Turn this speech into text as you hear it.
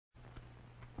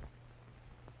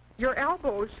Your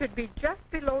elbows should be just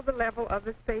below the level of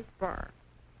the space bar.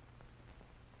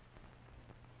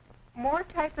 More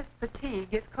typist fatigue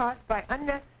is caused by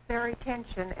unnecessary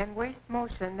tension and waste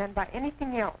motion than by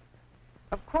anything else.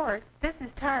 Of course, this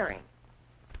is tiring.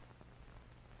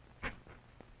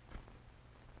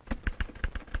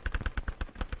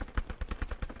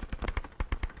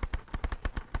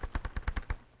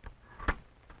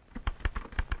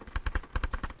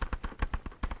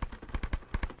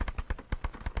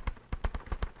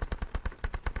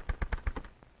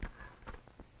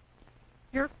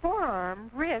 Your forearm,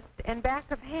 wrist, and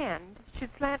back of hand should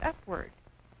slant upward,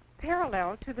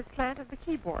 parallel to the slant of the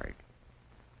keyboard.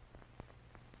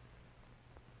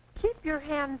 Keep your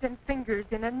hands and fingers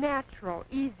in a natural,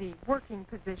 easy working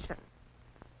position.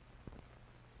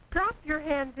 Drop your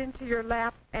hands into your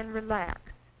lap and relax.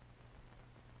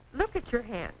 Look at your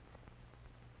hands.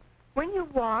 When you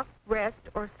walk, rest,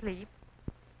 or sleep,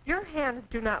 your hands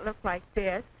do not look like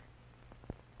this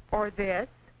or this,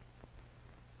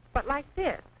 but like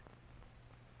this.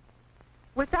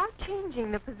 Without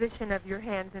changing the position of your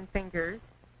hands and fingers,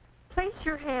 place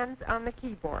your hands on the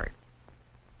keyboard.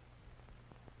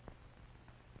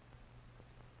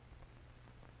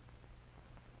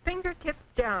 Fingertips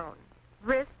down,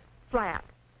 wrists flat.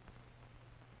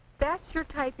 That's your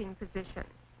typing position,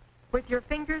 with your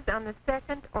fingers on the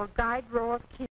second or guide row of keys.